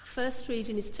First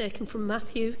reading is taken from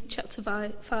Matthew chapter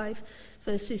 5,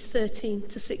 verses 13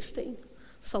 to 16.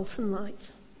 Salt and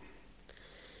light.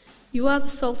 You are the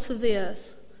salt of the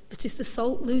earth, but if the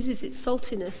salt loses its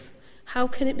saltiness, how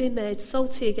can it be made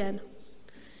salty again?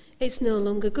 It's no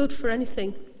longer good for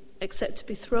anything, except to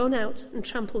be thrown out and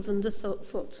trampled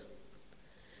underfoot.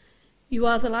 You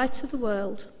are the light of the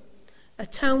world. A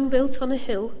town built on a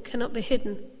hill cannot be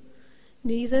hidden.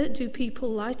 Neither do people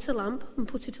light a lamp and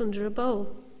put it under a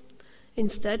bowl.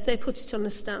 Instead, they put it on a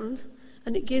stand,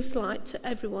 and it gives light to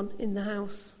everyone in the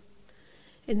house.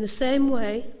 In the same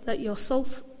way, let your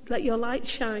light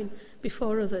shine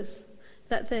before others,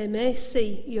 that they may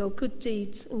see your good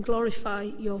deeds and glorify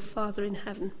your Father in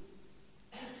heaven.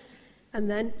 And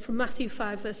then from Matthew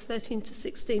 5, verse 13 to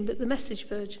 16, but the Message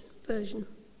version.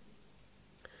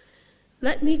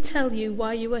 Let me tell you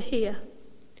why you are here.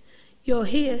 You're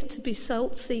here to be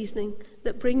salt seasoning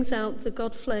that brings out the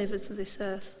God flavours of this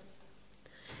earth.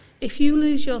 If you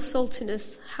lose your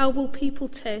saltiness, how will people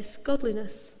taste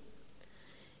godliness?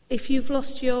 If you've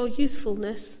lost your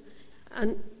usefulness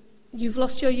and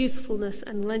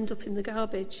end up in the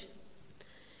garbage.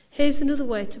 Here's another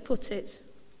way to put it.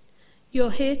 You're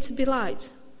here to be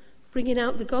light, bringing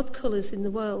out the God colours in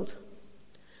the world.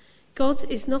 God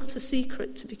is not a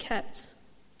secret to be kept.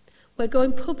 We're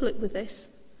going public with this,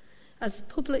 as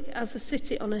public as a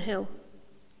city on a hill.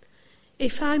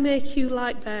 If I make you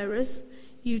light bearers,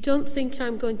 you don't think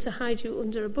I'm going to hide you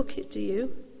under a bucket, do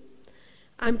you?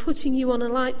 I'm putting you on a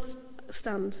light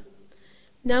stand.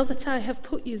 Now that I have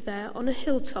put you there on a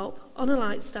hilltop, on a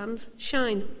light stand,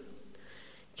 shine.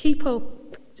 Keep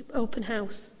open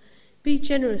house. Be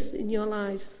generous in your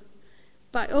lives.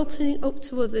 By opening up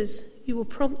to others, you will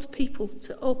prompt people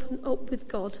to open up with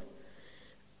God,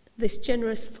 this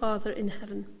generous Father in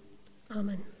heaven.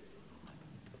 Amen.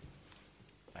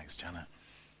 Thanks, Janet.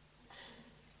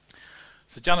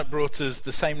 So Janet brought us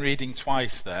the same reading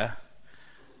twice there.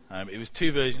 It was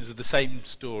two versions of the same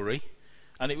story,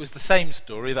 and it was the same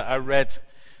story that I read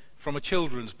from a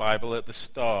children's Bible at the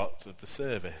start of the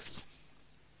service.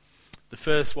 The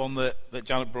first one that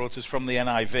Janet brought us from the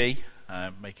NIV,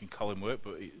 making Colin work,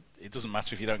 but it doesn't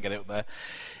matter if you don't get it up there.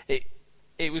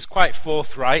 It was quite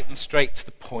forthright and straight to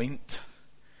the point.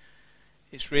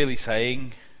 It's really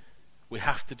saying we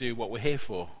have to do what we're here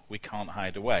for. We can't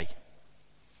hide away.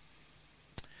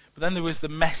 But then there was the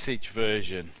Message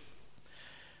version.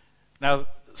 Now,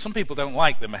 some people don't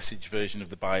like the Message version of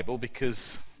the Bible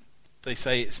because they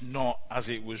say it's not as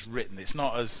it was written. It's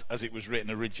not as it was written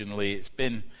originally. It's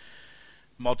been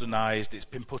modernized. It's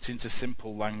been put into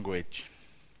simple language.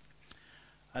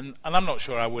 And I'm not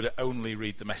sure I would only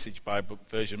read the Message Bible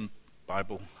version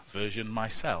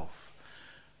myself.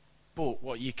 But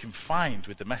what you can find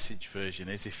with the Message version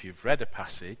is if you've read a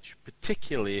passage,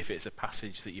 particularly if it's a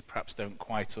passage that you perhaps don't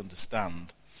quite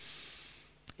understand,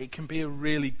 it can be a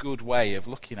really good way of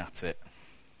looking at it.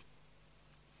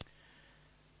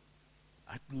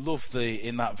 I love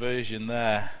in that version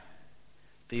there,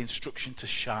 the instruction to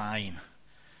shine.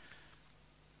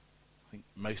 I think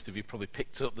most of you probably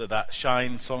picked up that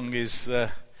Shine song is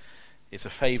a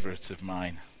favourite of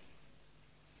mine.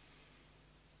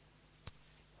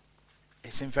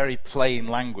 It's in very plain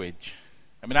language.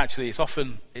 I mean, actually, it's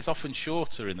often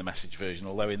shorter in the Message version,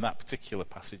 although in that particular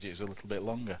passage it was a little bit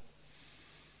longer.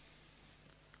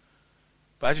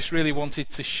 But I just really wanted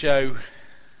to show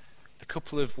a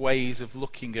couple of ways of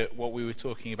looking at what we were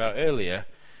talking about earlier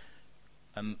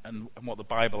and what the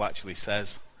Bible actually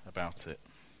says about it.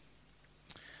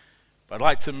 But I'd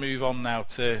like to move on now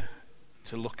to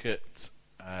look at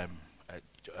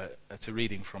a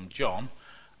reading from John,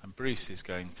 and Bruce is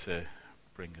going to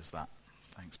bring us that.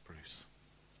 Thanks, Bruce.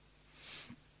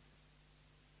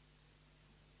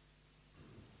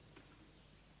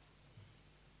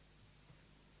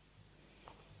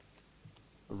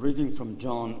 A reading from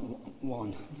John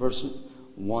 1, verses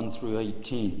 1 through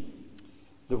 18.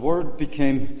 The Word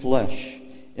became flesh.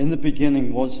 In the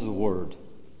beginning was the Word,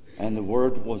 and the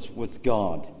Word was with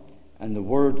God, and the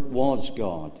Word was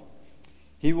God.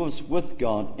 He was with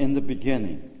God in the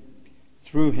beginning.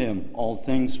 Through him all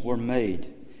things were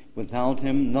made. Without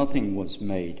him nothing was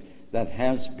made that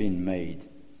has been made.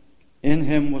 In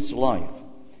him was life,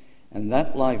 and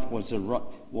that life was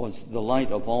the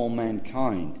light of all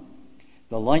mankind.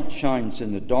 The light shines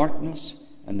in the darkness,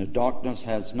 and the darkness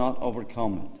has not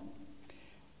overcome it.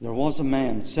 There was a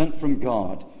man sent from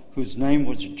God, whose name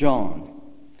was John.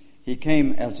 He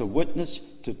came as a witness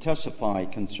to testify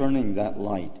concerning that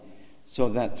light, so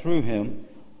that through him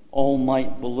all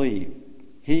might believe.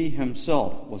 He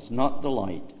himself was not the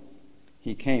light.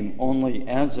 He came only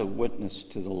as a witness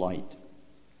to the light.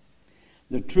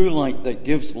 The true light that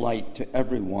gives light to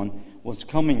everyone was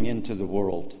coming into the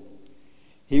world.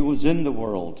 He was in the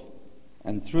world,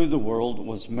 and through the world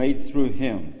was made through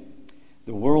him.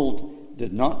 The world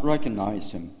did not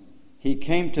recognize him. He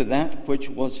came to that which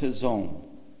was his own,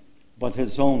 but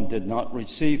his own did not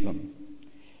receive him.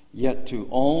 Yet to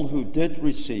all who did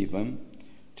receive him,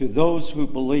 to those who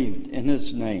believed in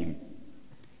his name,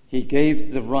 he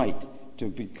gave the right to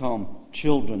become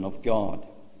children of God.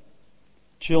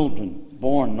 Children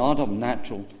born not of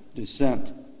natural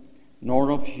descent,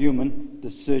 nor of human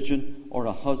decision or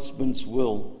a husband's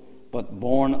will, but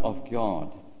born of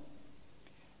God.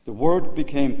 The Word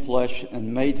became flesh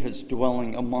and made his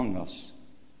dwelling among us.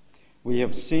 We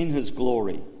have seen his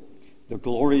glory, the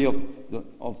glory of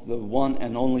the one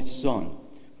and only Son,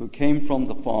 who came from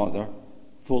the Father,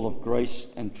 full of grace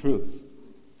and truth.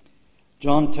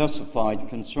 John testified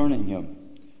concerning him.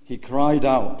 He cried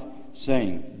out,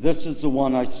 saying, "This is the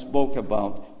one I spoke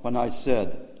about when I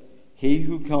said, 'He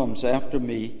who comes after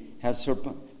me has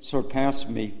surpassed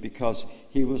me because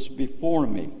he was before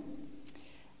me.'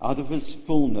 Out of his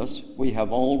fullness we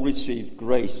have all received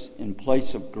grace in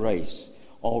place of grace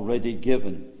already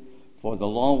given. For the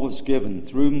law was given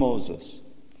through Moses.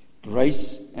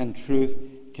 Grace and truth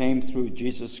came through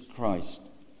Jesus Christ.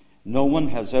 No one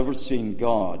has ever seen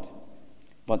God,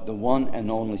 but the one and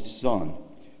only Son,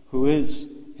 who is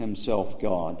himself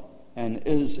God and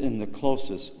is in the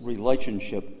closest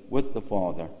relationship with the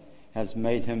Father, has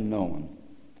made him known."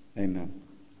 Amen.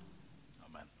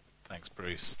 Amen. Thanks,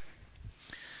 Bruce.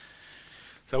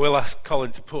 So we'll ask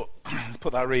Colin to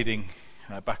put that reading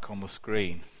back on the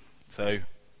screen. So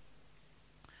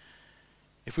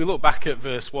if we look back at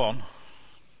verse 1,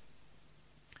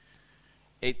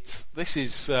 this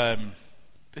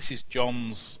is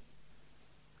John's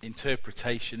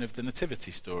interpretation of the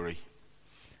nativity story.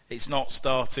 It's not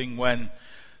starting when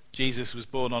Jesus was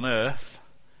born on earth,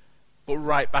 but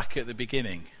right back at the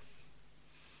beginning.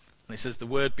 And it says, "The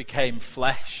Word became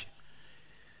flesh,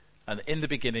 and in the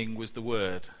beginning was the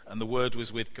Word, and the Word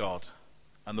was with God,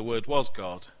 and the Word was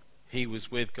God. He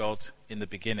was with God in the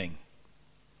beginning."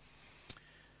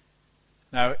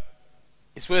 Now,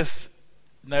 it's worth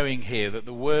knowing here that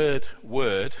the word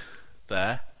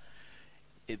there,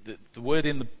 the word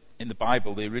in the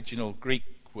Bible, the original Greek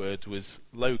word was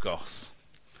logos,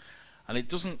 and it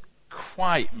doesn't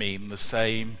quite mean the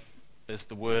same as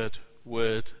the word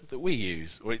that we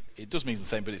use, or it does mean the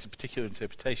same, but it's a particular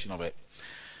interpretation of it.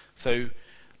 So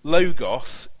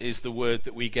logos is the word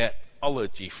that we get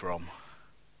ology from,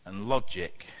 and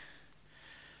logic.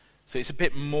 So it's a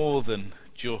bit more than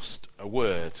just a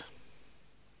word.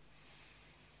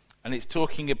 And it's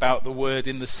talking about the word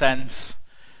in the sense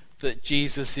that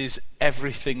Jesus is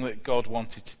everything that God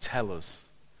wanted to tell us,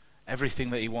 everything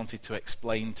that he wanted to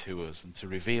explain to us and to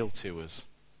reveal to us.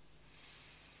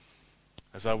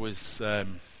 As I was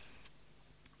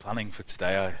planning for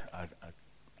today, I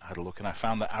had a look and I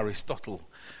found that Aristotle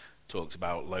talked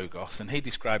about logos, and he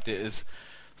described it as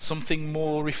something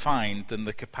more refined than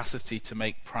the capacity to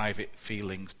make private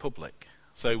feelings public.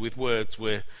 So with words,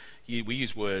 we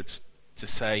use words to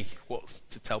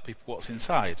tell people what's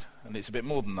inside, and it's a bit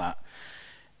more than that.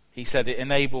 He said it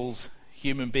enables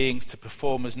human beings to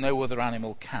perform as no other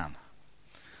animal can.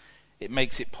 It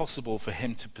makes it possible for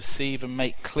him to perceive and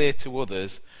make clear to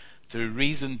others through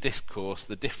reasoned discourse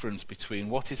the difference between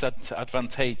what is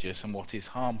advantageous and what is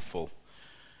harmful,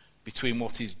 between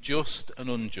what is just and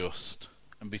unjust,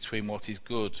 and between what is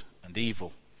good and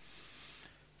evil.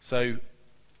 So,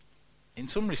 in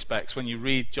some respects, when you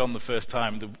read John the first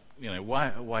time,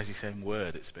 why is he saying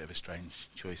word? It's a bit of a strange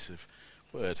choice of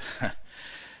word.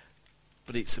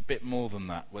 But it's a bit more than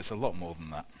that. Well, it's a lot more than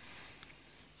that.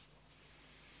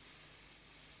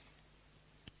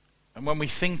 And when we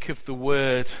think of the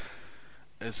word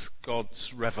as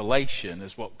God's revelation,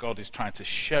 as what God is trying to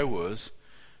show us,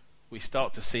 we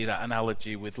start to see that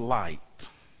analogy with light.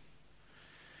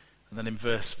 And then in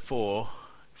verse 4,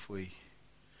 if we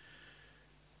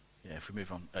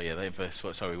move on. Verse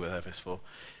 4. Sorry, we're there, verse 4.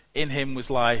 "In him was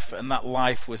life, and that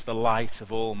life was the light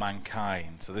of all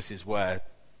mankind." So this is where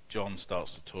John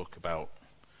starts to talk about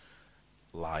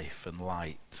life and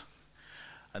light.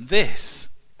 And this,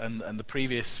 and the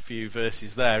previous few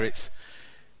verses there, it's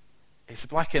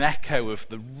like an echo of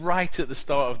right at the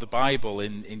start of the Bible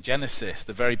in Genesis,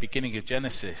 the very beginning of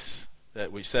Genesis,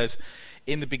 which says,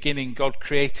 "In the beginning God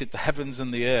created the heavens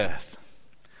and the earth.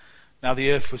 Now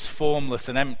the earth was formless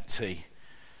and empty.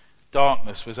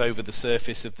 Darkness was over the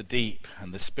surface of the deep,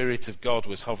 and the Spirit of God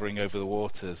was hovering over the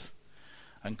waters.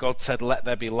 And God said, 'Let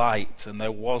there be light,' and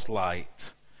there was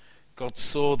light. God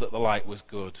saw that the light was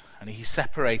good, and he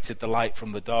separated the light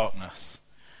from the darkness.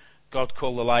 God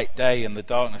called the light day, and the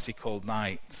darkness he called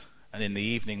night. And in the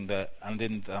evening,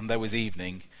 and there was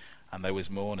evening, and there was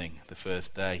morning, the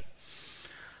first day.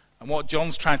 And what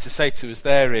John's trying to say to us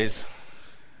there is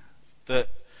that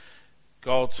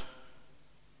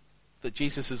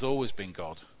Jesus has always been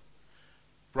God.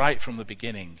 Right from the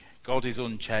beginning. God is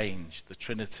unchanged, the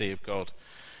Trinity of God.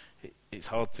 It's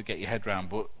hard to get your head around,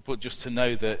 but just to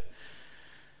know that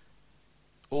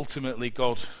ultimately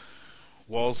God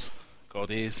was, God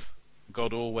is,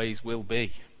 God always will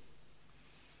be.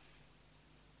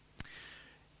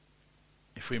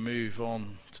 If we move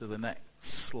on to the next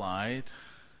slide.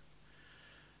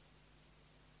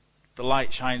 The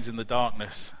light shines in the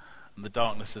darkness, and the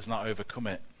darkness has not overcome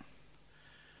it.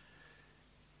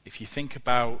 If you think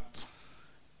about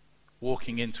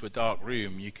walking into a dark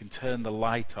room, you can turn the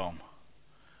light on,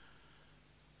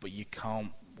 but you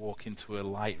can't walk into a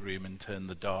light room and turn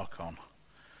the dark on.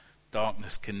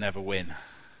 Darkness can never win.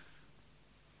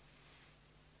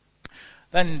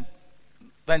 Then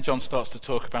John starts to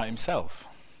talk about himself.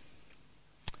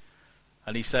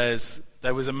 And he says,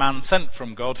 there was a man sent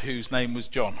from God whose name was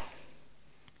John.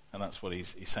 And that's what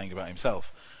he's saying about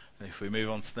himself. And if we move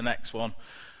on to the next one,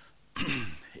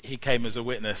 he came as a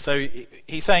witness. So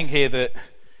he's saying here that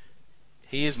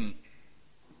he isn't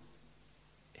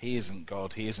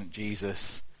God, he isn't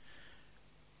Jesus.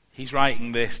 He's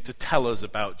writing this to tell us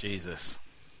about Jesus.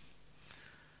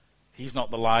 He's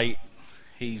not the light,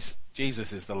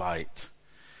 Jesus is the light.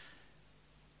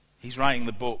 He's writing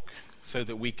the book so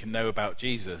that we can know about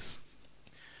Jesus.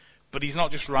 But he's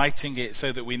not just writing it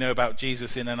so that we know about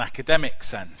Jesus in an academic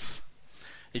sense.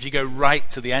 If you go right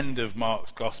to the end of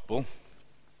Mark's Gospel,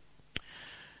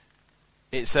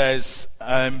 it says,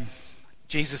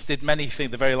 Jesus did many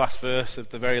things. The very last verse of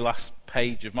the very last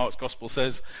page of Mark's Gospel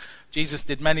says, Jesus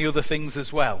did many other things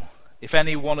as well. If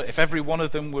every one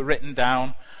of them were written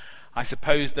down, I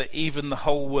suppose that even the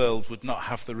whole world would not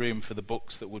have the room for the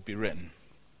books that would be written.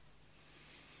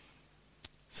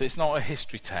 So it's not a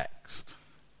history text.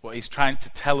 What he's trying to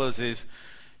tell us is,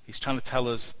 he's trying to tell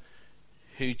us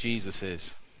who Jesus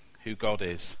is, who God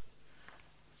is.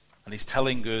 And he's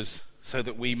telling us so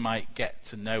that we might get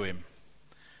to know him,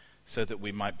 so that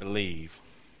we might believe.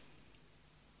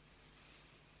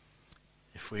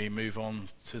 If we move on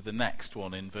to the next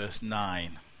one in verse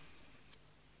 9.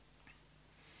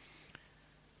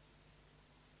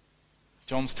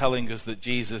 John's telling us that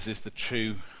Jesus is the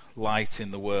true light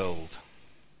in the world.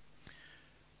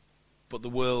 But the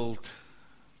world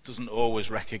doesn't always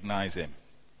recognize him.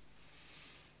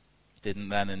 Didn't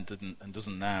then and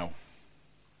doesn't now.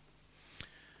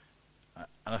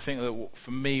 And I think that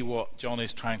for me what John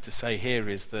is trying to say here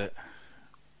is that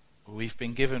we've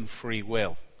been given free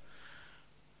will.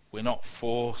 We're not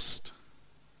forced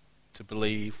to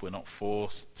believe. We're not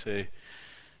forced to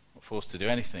do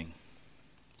anything.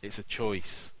 It's a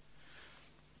choice.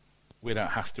 We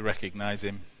don't have to recognize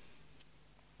him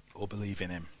or believe in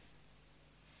him.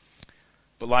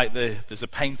 But like there's a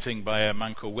painting by a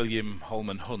man called William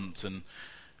Holman Hunt, and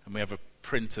we have a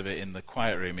print of it in the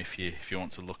quiet room if you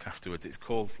want to look afterwards. It's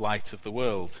called Light of the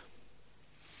World.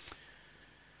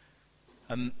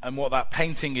 And what that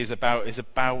painting is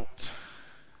about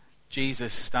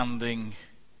Jesus standing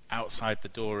outside the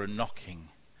door and knocking.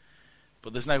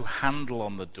 But there's no handle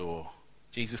on the door.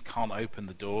 Jesus can't open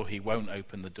the door. He won't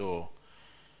open the door.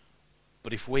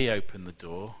 But if we open the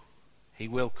door, he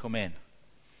will come in.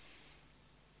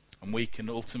 And we can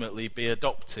ultimately be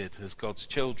adopted as God's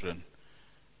children.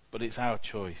 But it's our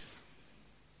choice.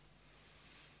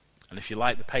 And if you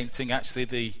like the painting, actually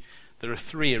there are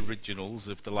 3 originals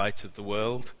of The Light of the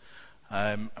World.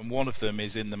 And one of them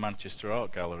is in the Manchester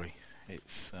Art Gallery.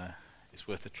 It's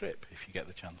worth a trip if you get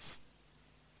the chance.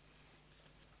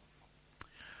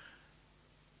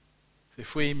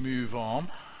 If we move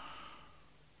on.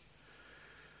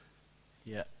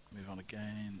 Yeah, move on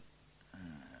again.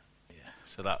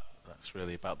 So that's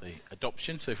really about the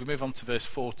adoption. So if we move on to verse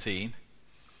 14.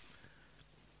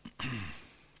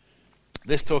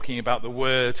 This talking about the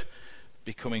Word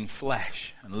becoming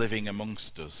flesh and living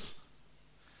amongst us.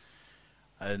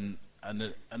 And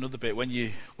another bit, when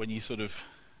you sort of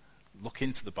look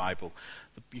into the Bible,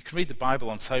 you can read the Bible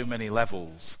on so many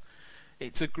levels.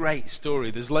 It's a great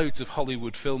story. There's loads of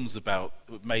Hollywood films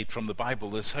made from the Bible.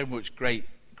 There's so much great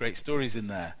stories in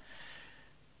there.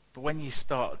 But when you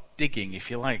start digging,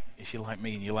 if you're like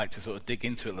me and you like to sort of dig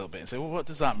into it a little bit and say, well, what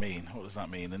does that mean? What does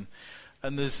that mean?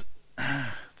 And there's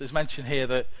mention here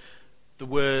that the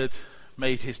Word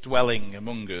made his dwelling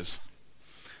among us.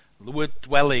 The word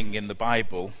dwelling in the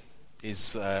Bible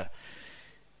is a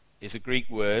Greek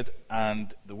word,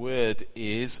 and the word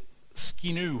is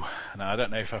Skinu. Now, I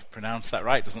don't know if I've pronounced that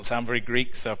right. It doesn't sound very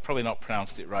Greek, so I've probably not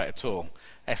pronounced it right at all.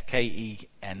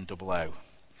 Skeno.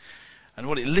 And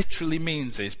what it literally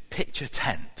means is pitch a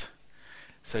tent.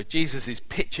 So Jesus is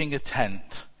pitching a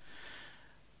tent.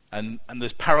 And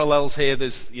there's parallels here.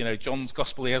 There's, John's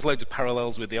Gospel, he has loads of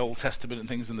parallels with the Old Testament and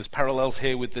things, and there's parallels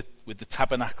here with the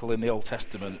tabernacle in the Old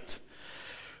Testament.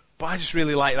 But I just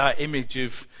really like that image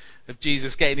of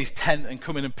Jesus getting his tent and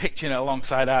coming and pitching it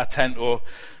alongside our tent, or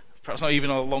perhaps not even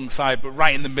alongside, but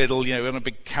right in the middle, on a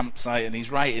big campsite, and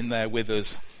he's right in there with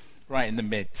us, right in the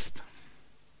midst.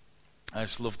 I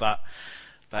just love that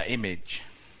image.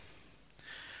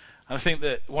 And I think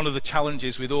that one of the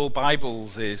challenges with all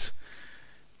Bibles is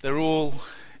they're all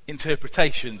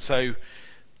interpretation. So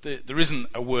there isn't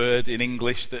a word in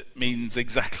English that means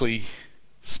exactly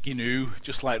skinu,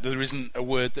 just like there isn't a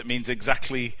word that means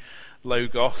exactly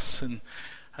logos,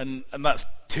 and that's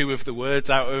two of the words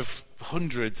out of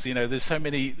hundreds. There's so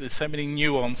many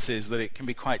nuances that it can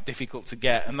be quite difficult to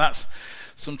get, and that's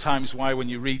sometimes why when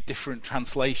you read different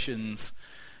translations,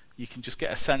 you can just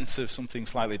get a sense of something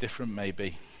slightly different,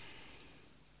 maybe.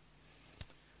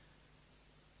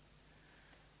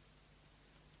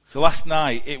 So last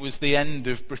night, it was the end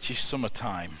of British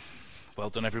summertime. Well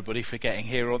done, everybody, for getting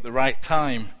here at the right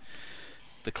time.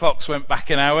 The clocks went back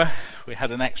an hour. We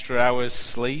had an extra hour's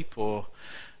sleep or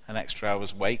an extra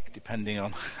hour's wake, depending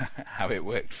on how it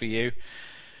worked for you.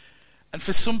 And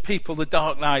for some people, the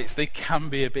dark nights, they can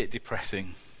be a bit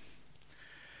depressing.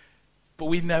 But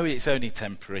we know it's only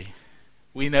temporary.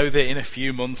 We know that in a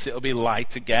few months it'll be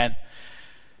light again.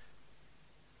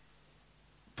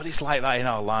 But it's like that in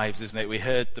our lives, isn't it? We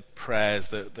heard the prayers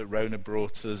that Rona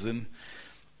brought us, and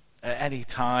at any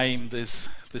time there's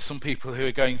some people who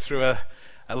are going through a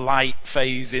light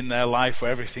phase in their life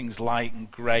where everything's light and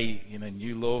great,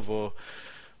 new love or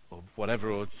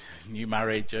whatever, or new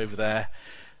marriage over there.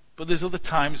 But there's other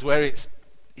times where it's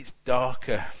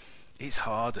darker, it's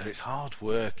harder, it's hard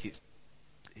work, it's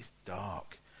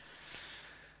dark.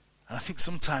 And I think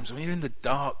sometimes when you're in the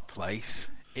dark place,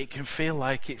 it can feel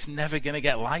like it's never going to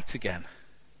get light again.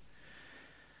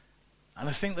 And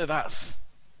I think that's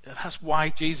why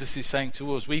Jesus is saying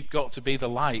to us, we've got to be the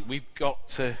light, we've got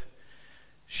to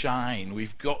shine,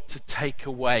 we've got to take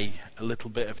away a little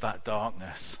bit of that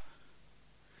darkness.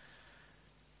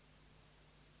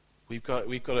 We've got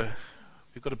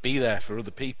to be there for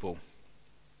other people.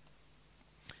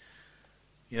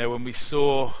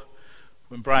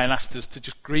 When Brian asked us to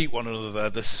just greet one another,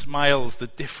 the smiles, the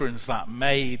difference that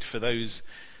made for those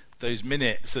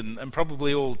minutes, and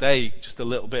probably all day, just a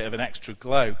little bit of an extra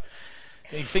glow.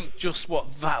 And you think just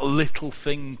what that little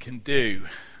thing can do,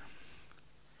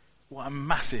 what a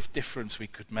massive difference we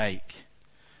could make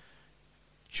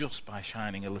just by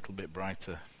shining a little bit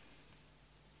brighter.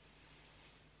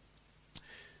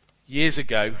 Years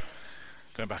ago,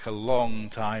 going back a long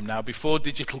time now, before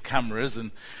digital cameras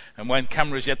and when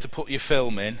cameras you had to put your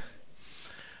film in,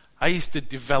 I used to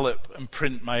develop and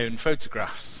print my own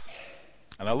photographs.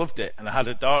 And I loved it. And I had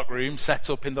a dark room set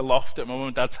up in the loft at my mum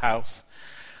and dad's house.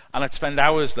 And I'd spend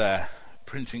hours there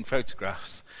printing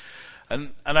photographs.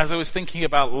 And as I was thinking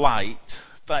about light,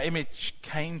 that image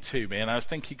came to me. And I was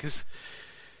thinking, because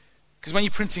when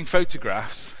you're printing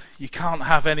photographs, you can't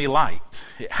have any light.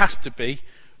 It has to be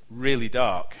really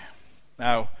dark.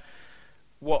 Now,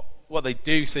 what they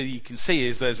do so you can see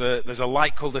is there's a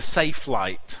light called a safe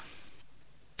light.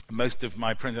 Most of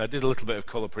my printing, I did a little bit of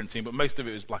colour printing, but most of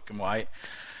it was black and white.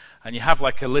 And you have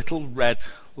like a little red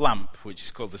lamp, which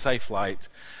is called the safe light.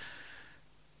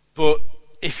 But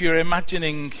if you're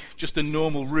imagining just a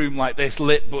normal room like this,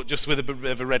 lit but just with a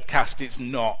bit of a red cast, it's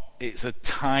not. It's a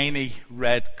tiny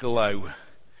red glow.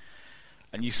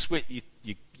 And you switch,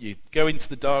 you go into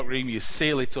the dark room, you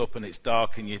seal it up and it's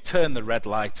dark, and you turn the red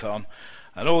light on,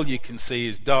 and all you can see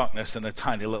is darkness and a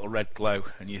tiny little red glow.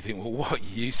 And you think, well, what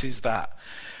use is that?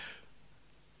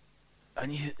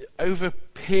 And over a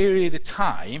period of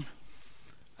time,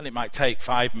 and it might take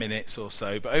 5 minutes or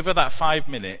so, but over that 5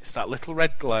 minutes, that little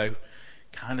red glow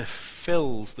kind of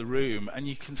fills the room, and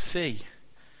you can see.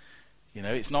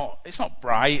 It's not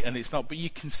bright, and it's not, but you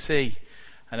can see,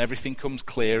 and everything comes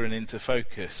clear and into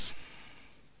focus.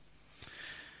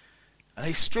 And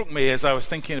it struck me as I was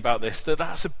thinking about this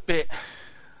that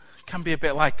can be a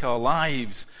bit like our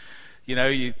lives.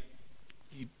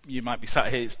 You might be sat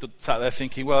there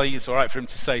thinking, well, it's all right for him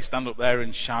to say, stand up there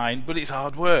and shine, but it's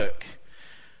hard work.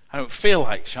 I don't feel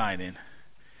like shining.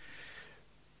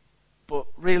 But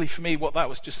really for me, what that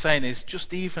was just saying is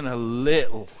just even a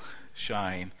little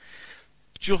shine,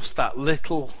 just that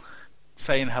little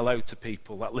saying hello to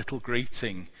people, that little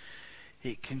greeting,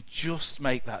 it can just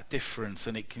make that difference,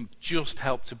 and it can just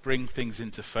help to bring things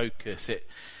into focus. It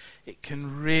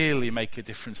can really make a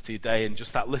difference to your day, and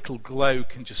just that little glow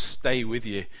can just stay with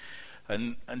you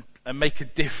and make a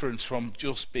difference from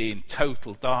just being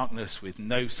total darkness with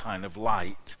no sign of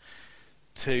light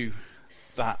to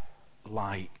that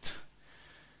light.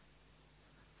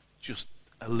 Just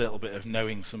a little bit of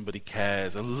knowing somebody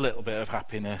cares, a little bit of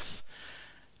happiness,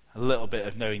 a little bit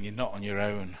of knowing you're not on your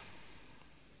own.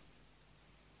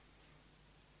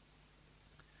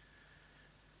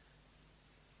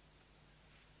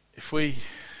 If we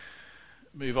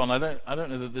move on, I don't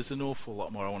know that there's an awful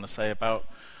lot more I want to say about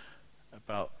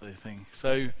the thing.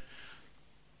 So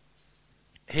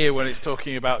here, when it's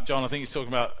talking about John, I think it's talking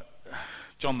about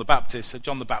John the Baptist. So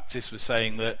John the Baptist was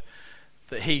saying that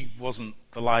he wasn't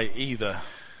the light either.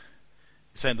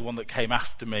 He's saying the one that came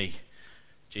after me,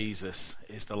 Jesus,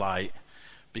 is the light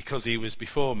because he was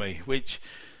before me, which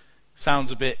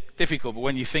sounds a bit difficult, but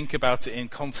when you think about it in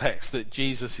context that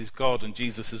Jesus is God and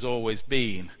Jesus has always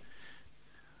been,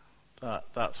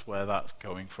 that's where that's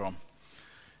going from.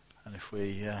 And if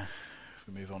we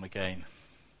move on again.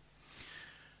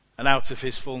 And out of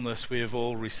his fullness we have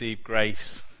all received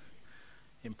grace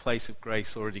in place of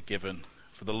grace already given.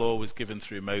 For the law was given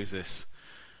through Moses,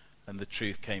 and the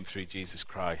truth came through Jesus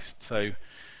Christ. So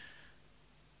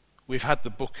we've had the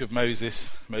book of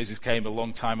Moses. Moses came a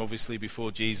long time, obviously,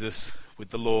 before Jesus, with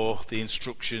the law, the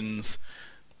instructions,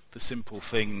 the simple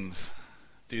things.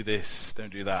 Do this,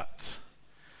 don't do that.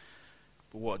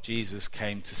 But what Jesus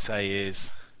came to say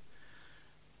is,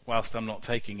 whilst I'm not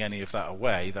taking any of that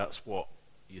away, that's what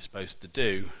you're supposed to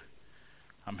do.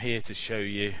 I'm here to show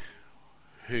you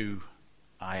who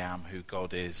I am, who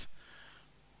God is,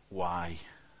 why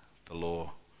the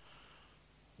law,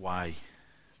 why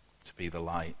to be the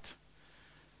light,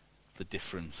 the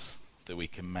difference that we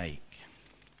can make.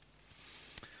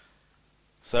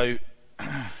 So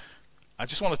I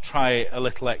just want to try a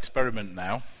little experiment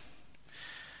now.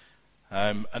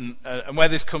 And where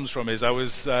this comes from is I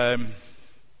was on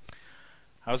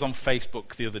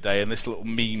Facebook the other day, and this little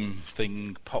meme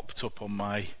thing popped up on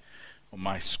my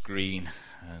screen,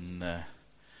 and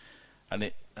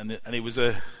it was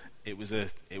a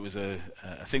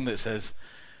thing that says,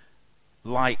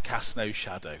 "Light casts no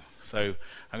shadow." So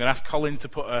I'm going to ask Colin to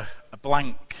put a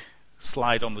blank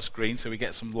slide on the screen so we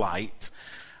get some light,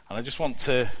 and I just want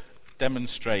to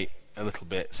demonstrate a little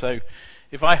bit. So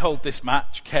if I hold this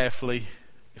match carefully,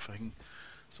 if I can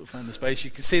sort of find the space,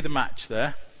 you can see the match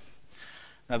there.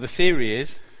 Now the theory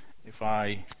is, if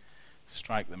I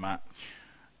strike the match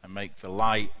and make the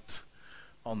light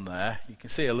on there, you can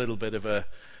see a little bit of a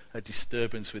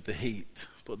disturbance with the heat,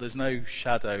 but there's no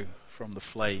shadow from the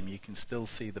flame. You can still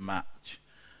see the match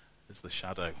as the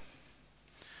shadow.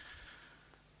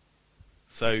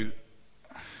 So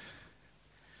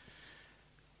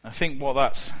I think what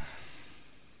that's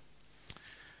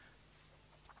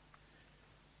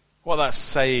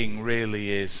saying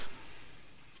really is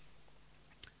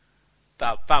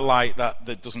that light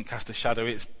that doesn't cast a shadow,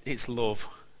 it's love,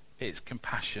 it's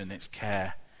compassion, it's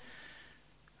care.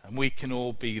 And we can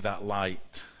all be that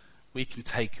light. We can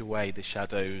take away the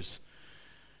shadows.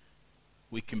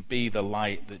 We can be the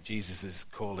light that Jesus is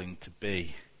calling to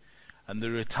be. And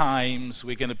there are times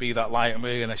we're going to be that light and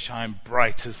we're going to shine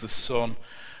bright as the sun,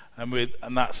 and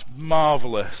that's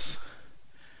marvelous.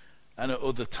 And at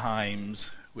other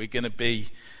times we're going to be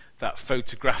that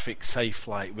photographic safe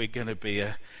light. We're going to be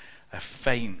a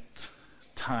faint,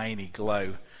 tiny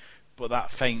glow. But that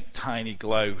faint, tiny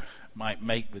glow might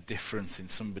make the difference in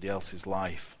somebody else's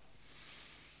life.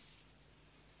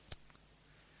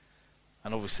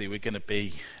 And obviously we're going to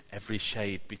be every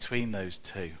shade between those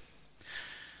two.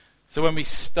 So when we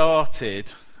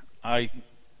started, I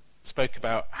spoke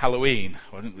about Halloween.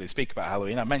 Well, I didn't really speak about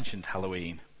Halloween. I mentioned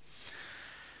Halloween.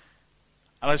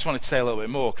 And I just wanted to say a little bit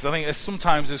more, because I think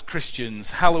sometimes as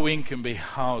Christians, Halloween can be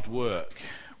hard work.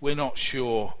 We're not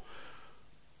sure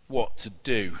what to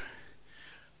do.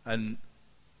 And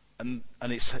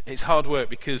it's hard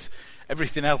work because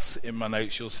everything else in my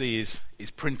notes you'll see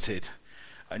is printed.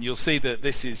 And you'll see that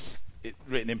this is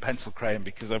written in pencil crayon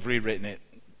because I've rewritten it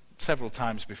several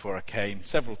times before I came,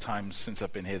 several times since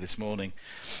I've been here this morning,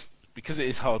 because it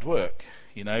is hard work,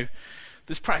 you know.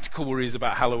 There's practical worries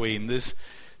about Halloween. There's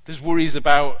worries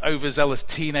about overzealous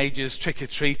teenagers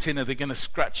trick-or-treating. Are they going to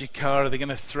scratch your car? Are they going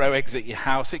to throw eggs at your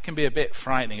house? It can be a bit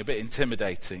frightening, a bit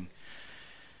intimidating.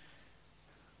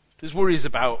 There's worries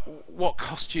about what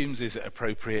costumes is it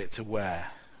appropriate to wear.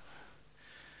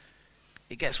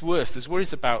 It gets worse. There's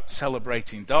worries about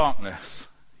celebrating darkness.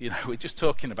 You know, we're just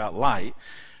talking about light,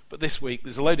 but this week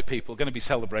there's a load of people going to be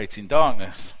celebrating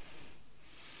darkness.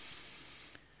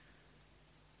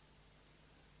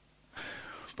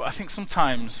 But I think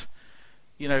sometimes,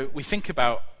 we think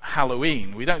about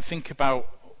Halloween. We don't think about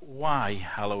why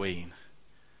Halloween.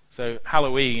 So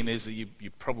Halloween is, you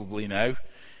probably know,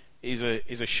 is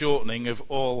a shortening of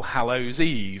All Hallows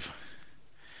Eve.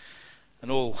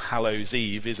 And All Hallows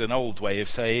Eve is an old way of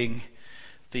saying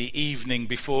the evening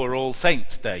before All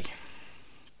Saints' Day.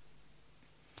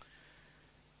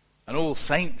 And All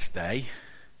Saints' Day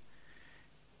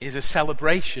is a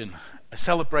celebration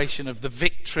of the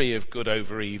victory of good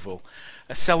over evil,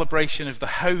 a celebration of the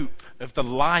hope, of the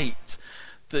light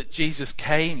that Jesus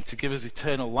came to give us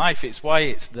eternal life. It's why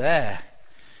it's there.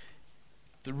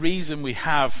 The reason we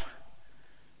have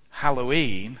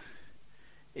Halloween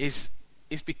is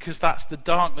because that's the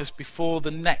darkness before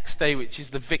the next day, which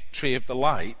is the victory of the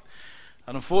light.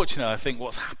 And unfortunately, I think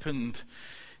what's happened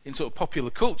in sort of popular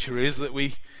culture is that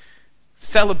we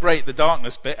celebrate the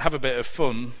darkness bit, have a bit of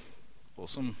fun, or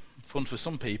some fun for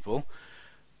some people,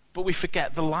 but we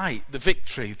forget the light, the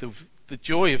victory, the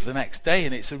joy of the next day.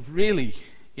 And it's a really,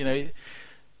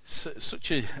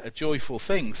 such a joyful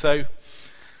thing. So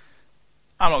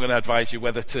I'm not going to advise you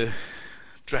whether to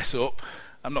dress up.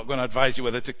 I'm not going to advise you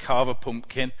whether to carve a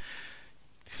pumpkin.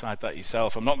 Decide that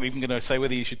yourself. I'm not even going to say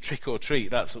whether you should trick or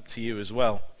treat. That's up to you as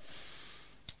well.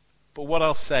 But what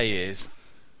I'll say is,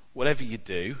 whatever you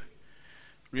do,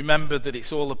 remember that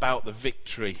it's all about the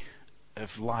victory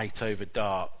of light over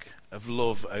dark, of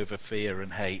love over fear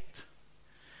and hate.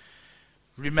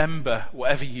 Remember,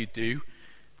 whatever you do,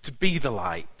 to be the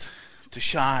light, to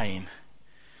shine.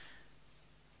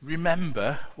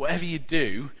 Remember, whatever you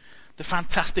do, the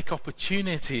fantastic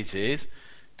opportunity it is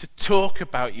to talk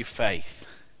about your faith,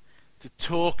 to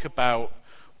talk about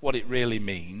what it really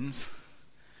means.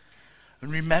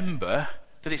 And remember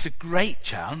that it's a great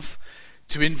chance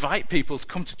to invite people to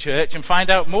come to church and find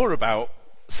out more about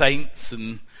saints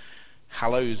and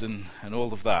hallows and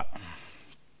all of that.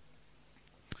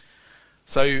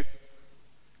 So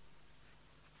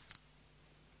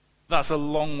that's a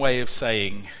long way of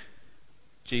saying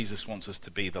Jesus wants us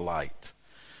to be the light.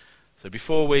 So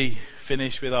before we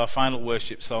finish with our final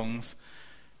worship songs,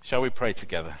 shall we pray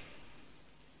together?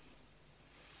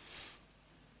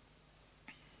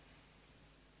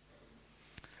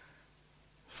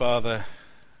 Father,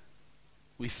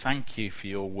 we thank you for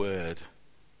your word.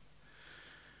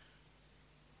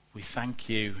 We thank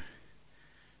you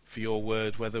for your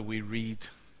word, whether we read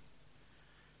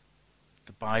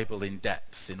the Bible in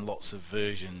depth in lots of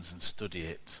versions and study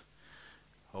it,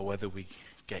 or whether we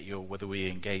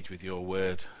engage with your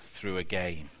word through a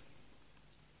game.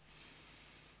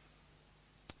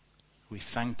 We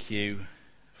thank you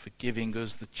for giving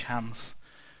us the chance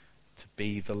to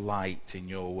be the light in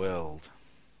your world.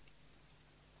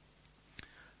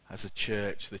 As a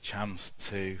church, the chance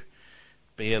to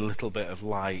be a little bit of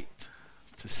light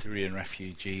to Syrian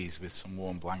refugees with some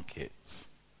warm blankets.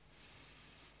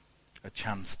 A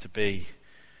chance to be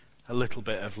a little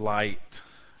bit of light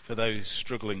for those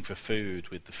struggling for food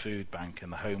with the food bank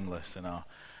and the homeless and our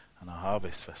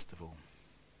harvest festival.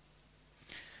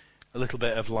 A little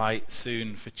bit of light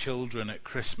soon for children at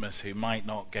Christmas who might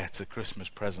not get a Christmas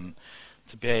present,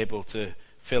 to be able to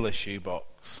fill a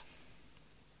shoebox.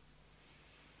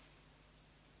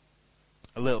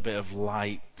 A little bit of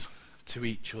light to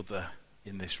each other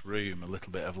in this room, a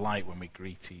little bit of light when we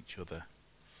greet each other,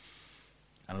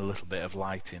 and a little bit of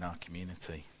light in our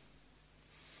community.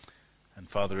 And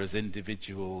Father, as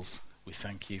individuals, we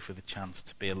thank you for the chance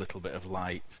to be a little bit of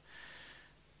light,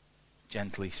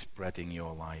 gently spreading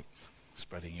your light,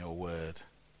 spreading your word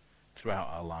throughout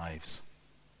our lives.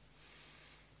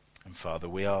 And Father,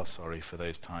 we are sorry for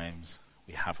those times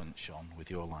we haven't shone with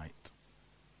your light.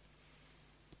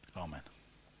 Amen.